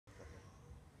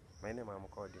My name I'm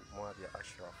called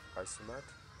mwabya.ashiraf. Quite smart.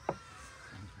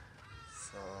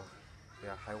 So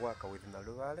yeah, I work with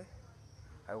Nalubale.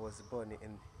 I was born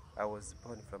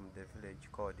from the village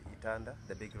called Itanda,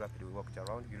 the big rapid we walked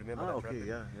around. You remember that rapid?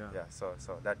 Yeah. Yeah. So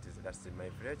that's in my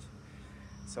village.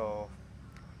 So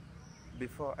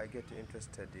before I get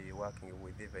interested in working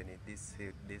with even this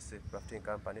rafting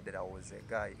company, that I was a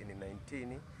guy in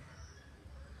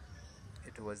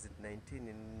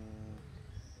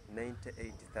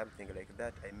 1998, something like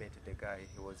that. I met the guy.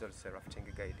 He was also a rafting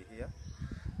guide here.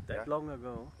 That long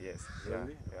ago? Yes.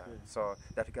 Really? Yeah. Okay. So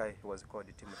that guy was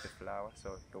called Timothy Flower.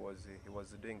 So he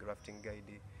was doing rafting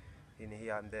guide in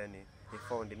here, and then he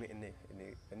found me in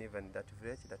even that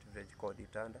village called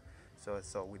Itanda.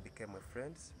 So we became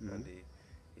friends, and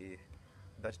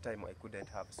that time I couldn't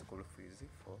have school fees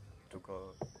to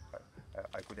go.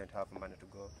 I couldn't have money to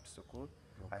go to school.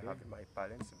 Okay. I have my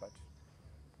parents, but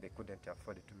they couldn't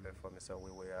afford it to pay for me. So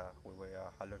we were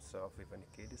a lot of even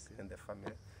kids in the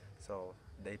family. So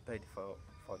they paid for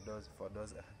those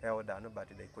elder, but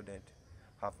they couldn't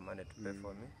have money to pay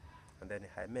for me. And then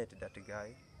I met that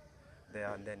guy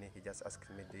there, and then he just asked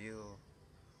me, "Do you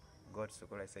go to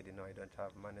school?" I said, "No, I don't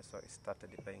have money." So he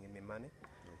started paying me money.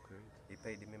 Okay. He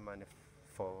paid me money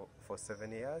for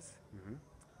 7 years.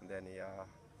 And then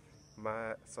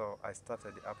so I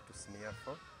started up to senior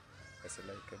 4. It's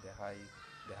like the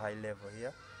high level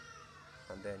here.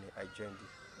 And then I joined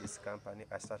this company.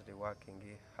 I started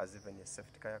working as even a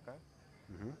safety kayaker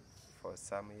for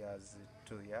some years,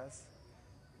 2 years.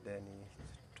 Then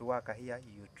to work here,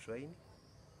 you train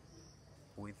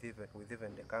with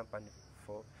even the company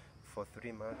for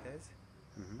 3 months,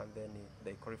 and then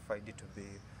they qualified you to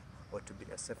be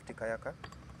a safety kayaker.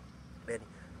 Then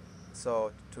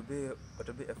so to be a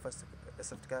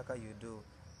safety kayaker, you do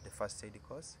the first aid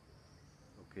course.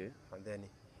 Okay. And then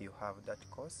you have that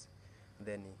course.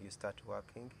 Then you start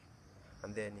working,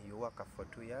 and then you work for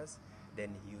 2 years.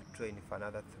 Then you train for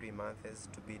another 3 months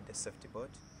to be the safety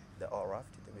boat, the all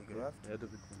raft, the big raft. Yeah, the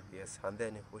big one. Yes, and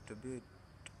then to be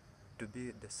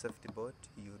the safety boat,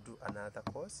 you do another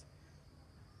course,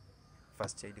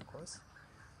 first aid course.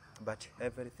 But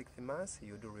every 6 months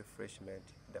you do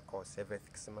refreshment, the course every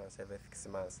 6 months.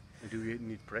 Do you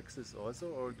need practice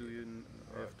also, or do you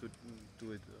have to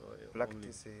do it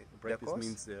Practice only? the Practice course?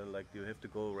 means like you have to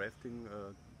go rafting.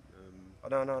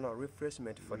 No,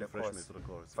 refreshment for the course. For the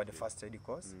course. For the first aid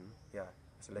course. Yeah,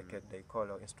 it's like they call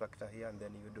an instructor here, and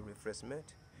then you do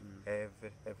refreshment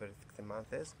every 6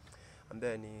 months. And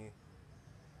then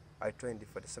I trained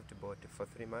for the safety boat for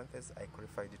 3 months. I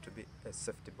qualified to be a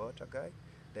safety boat guy.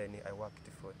 Then I worked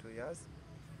for 2 years,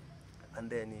 and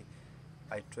then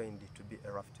I trained to be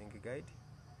a rafting guide.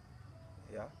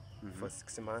 Yeah, for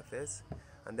 6 months,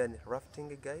 and then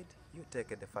rafting guide, you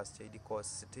take the first aid course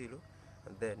still,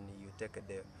 and then you take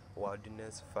the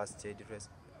wilderness first aid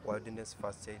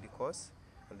course,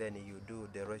 and then you do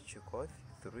the rescue course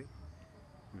 3.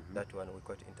 That one we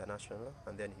call it international,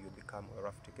 and then you become a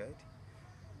raft guide.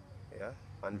 Yeah,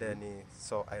 and then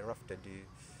so I rafted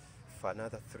for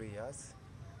another 3 years,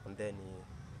 and then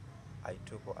I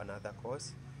took another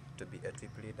course to be a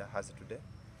trip leader as today.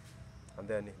 And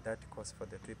then that course for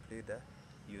the trip leader,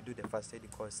 you do the first aid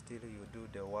course still, you do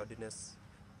the wilderness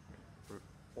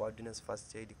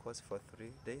first aid course for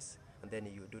 3 days, and then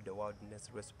you do the wilderness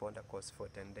responder course for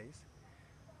 10 days,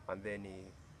 and then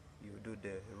you do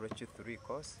the rescue 3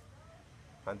 course,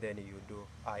 and then you do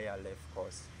IRF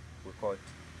course. We call it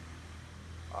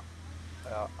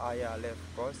IRF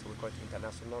course, we call it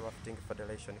International Rafting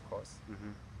Federation course.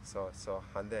 So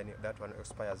and then that one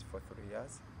expires for 3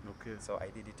 years. Okay. So I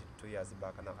did it 2 years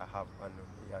back, and now I have 1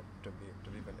 year to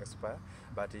even expire.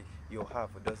 But you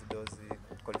have those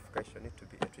qualifications to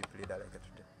be a trip leader like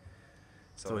today.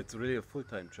 So it's really a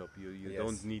full-time job. You Yes.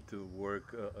 don't need to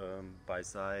work by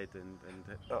side and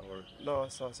No.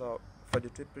 So for the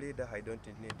trip leader, I don't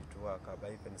need to work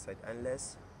by even side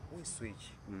unless we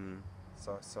switch.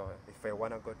 So if I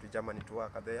wanna go to Germany to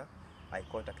work there, I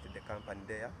contact the company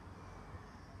there,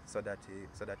 so that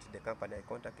the company I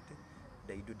contacted,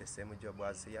 they do the same job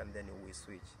as here, and then we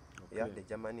switch. Okay. Yeah, the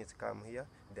Germans come here,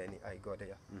 then I go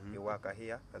there. You work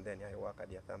here, and then I work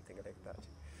there, something like that.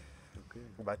 Okay.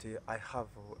 But I have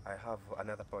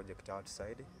another project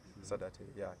outside, so that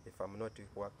if I'm not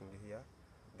working here,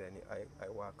 then I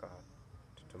work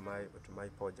to my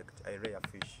project. I rear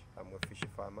fish. I'm a fish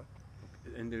farmer.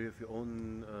 And do you have your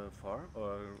own farm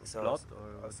or plot?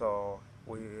 So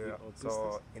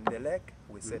in the lake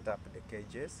we set up the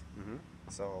cages.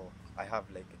 So I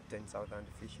have like 10,000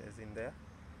 fishes in there.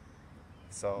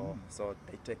 So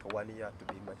they take 1 year to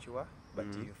be mature, but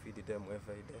you feed them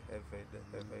every day.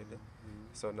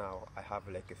 So now I have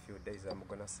like a few days. I'm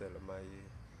gonna sell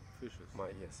Fishes.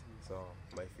 yes. So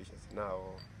my fishes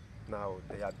now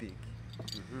they are big.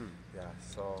 Yeah.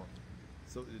 So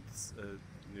So it's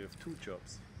you have two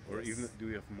jobs, or Yes. even do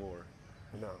you have more?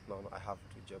 no, I have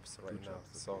two jobs right now.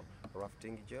 jobs, So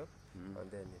rafting job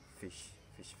and then fish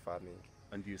farming.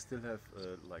 And you still have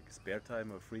like spare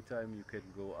time or free time? You can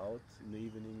go out in the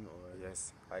evening, or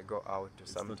Yes, I go out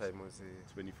It's not sometimes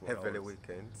 24 heavily hours.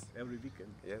 weekends. every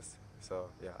weekend? Yes. So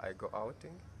yeah, I go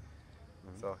outing.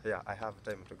 So yeah, I have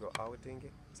time to go outing.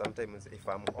 Sometimes if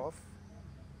I'm off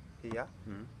here,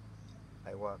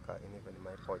 I work in even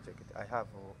my project. I have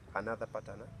another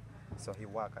partner, so he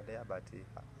work there, but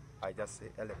I just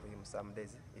help him some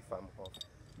days if I'm off.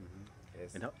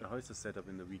 Yes. And how is the setup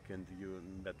in the weekend? You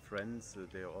met friends?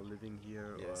 They are all living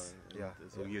here? Yes, Or, yeah,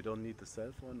 So yeah. you don't need the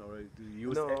cell phone, or do you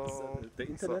use No, the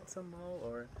internet somehow?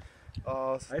 Or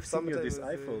I've seen sometimes this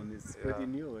iPhone. It's pretty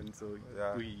new, and so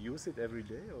Yeah. do you use it every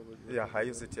day? Or Yeah, I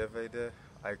use it every day.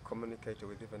 I communicate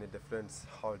with even the friends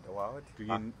all the world. Do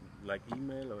you like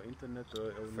email or internet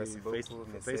or only Facebook, Facebook?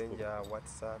 Messenger,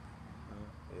 WhatsApp.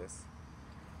 Yes.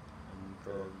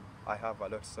 And, I have a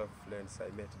lot of friends.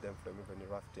 I met them from even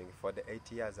rafting. For the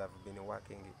 8 years I've been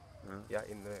working, yeah,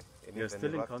 in you're even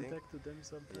still in rafting. contact with them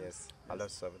sometimes? Yes, a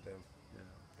lot of them,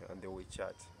 Yeah. and they will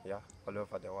chat, yeah, all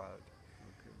over the world.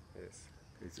 Okay. Yes.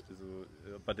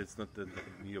 Okay, but it's not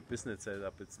your business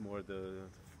setup. It's more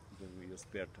your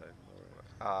spare time,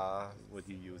 or what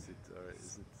do you use it, or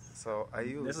is it So I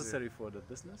use necessary for the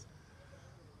business?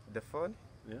 the phone.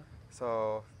 Yeah.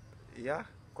 So yeah,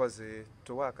 because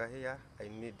to work here I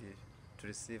need to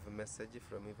receive a message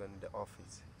from even the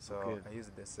office. So Okay. I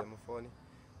use the same phone.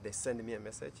 They send me a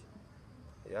message.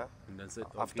 Yeah. And then said,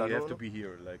 okay, Afternoon. you have to be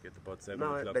here like at about 7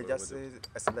 No, o'clock. they or just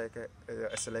whatever.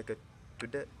 it's like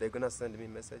today they're gonna send me a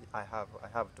message. I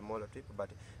have tomorrow trip, but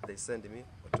they send me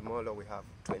tomorrow we have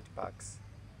 20 packs,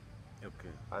 Okay.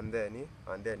 and then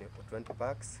for 20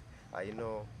 packs, I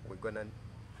know we're gonna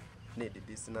need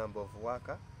this number of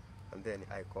worker, and then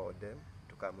I call them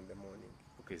to come in the morning.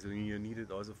 Okay, so you need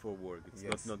it also for work. It's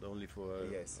Yes. not only for.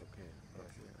 Yes. Okay.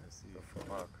 Okay, I see. So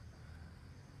for work.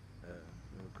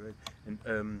 No, great.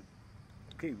 And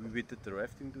okay, we did the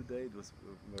rafting today. It was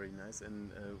very nice. And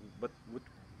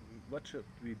what should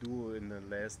we do in the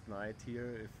last night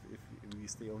here? If we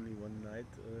stay only one night,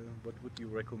 what would you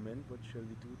recommend? What shall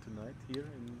we do tonight here?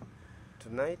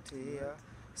 Tonight here,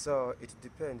 so it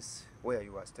depends where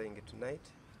you are staying tonight.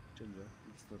 Jinja.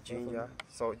 It's not far from Jinja. here.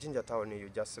 So Jinja town, you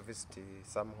just visit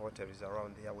some hotels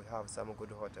around here. We have some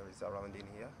good hotels around in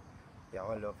here. Yeah,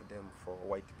 all of them for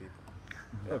white people.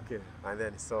 Yeah. Okay. And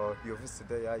then so you visit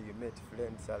there, you meet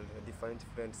friends, different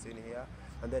friends in here.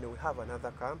 And then we have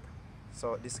another camp.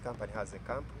 So this company has a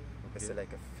camp. It's Okay.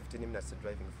 like a 15 minutes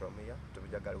driving from here to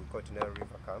Bujagal. We call it Nile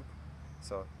River Camp.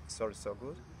 So it's also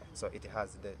good. So it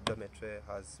has the dormitory,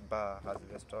 has bar, has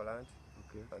restaurant.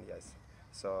 Okay. And yes,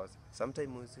 so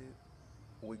sometimes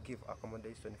we give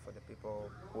accommodation for the people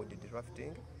who did the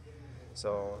rafting.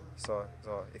 So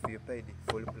if you pay the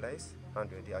full price,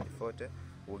 140,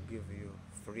 we'll give you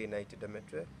free night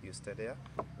dormitory. You stay there.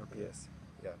 Okay. Yes,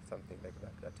 yeah, something like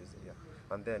that. That is it, yeah.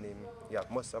 And then yeah,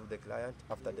 most of the client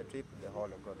after the trip, they all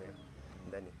go there.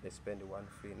 And then they spend one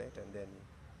free night, and then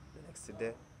the next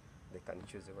day they can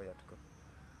choose where to go.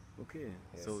 Okay.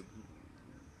 Yes. So,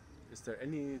 is there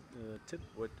any tip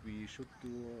what we should do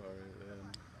or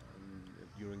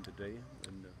during the day,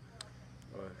 and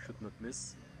or should not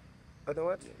miss? You know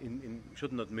what?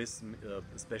 Should not miss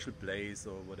a special place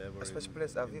or whatever. A special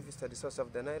place. Have you visited the source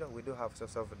of the Nile? We do have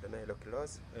source of the Nile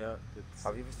close. Yeah, that's,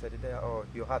 Have you visited there, or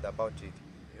you heard about it?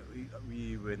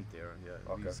 we went there. Yeah,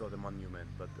 we Okay. saw the monument.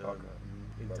 But Okay.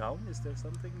 in But- town, is there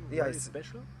something Yeah, very it's-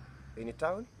 special? In the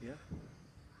town? Yeah.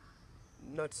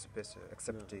 Not special,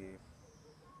 except the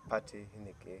party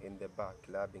in the bar,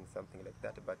 clubbing, something like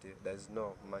that. But there's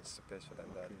no much special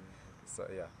than that. So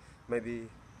yeah, maybe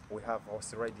we have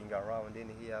horse riding around in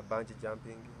here, bungee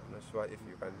jumping. I'm not sure if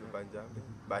you can do bungee jumping,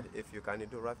 but if you can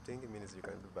do rafting, it means you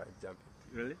can do bungee jumping.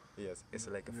 Really? Yes, it's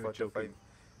like a You're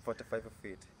 45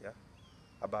 feet, yeah,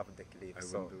 above the cliff. I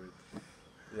so won't do it.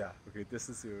 yeah. Okay, this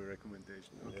is your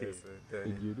recommendation. Okay. Yes, then-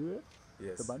 Did you do it?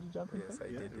 yes, The bungee jumping yes, thing?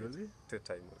 I Yeah, did really? it 2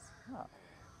 times. Ah.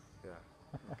 Yeah.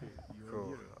 Okay, you're a Cool.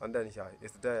 hero. And then yeah,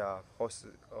 is there horse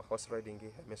riding?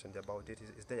 I mentioned about it.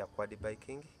 Is there quad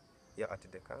biking here at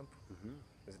the camp?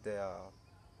 Is there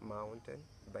mountain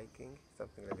biking,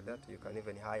 something like that? You can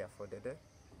even hire for the day,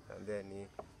 and then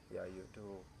yeah, you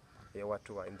do a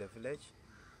tour in the village.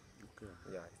 Okay.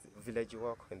 Yeah, it's village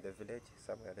walk in the village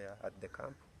somewhere there at the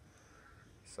camp.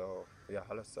 So yeah,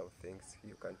 lots of things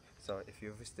you can. So if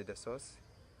you visit the source,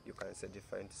 you can see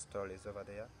different stories over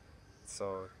there.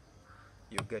 So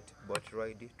you get boat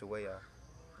ride to where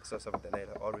the source of the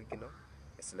Nile original.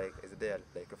 It's like it's there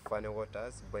like funny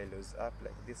waters, boils up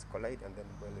like this, collide and then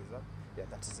boils up. Yeah,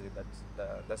 that's it.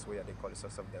 That's where they call the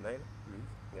source of the Nile.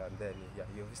 Yeah, and then yeah,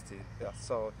 you visit. Yeah,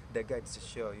 so the guides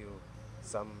show you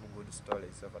some good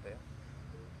stories over there.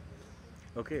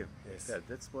 Okay. Yes. Yeah,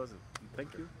 that's awesome.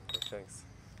 Thank you. Thanks.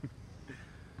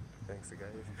 Thanks, guys.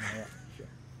 Yeah, sure.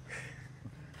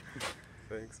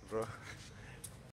 Thanks, bro.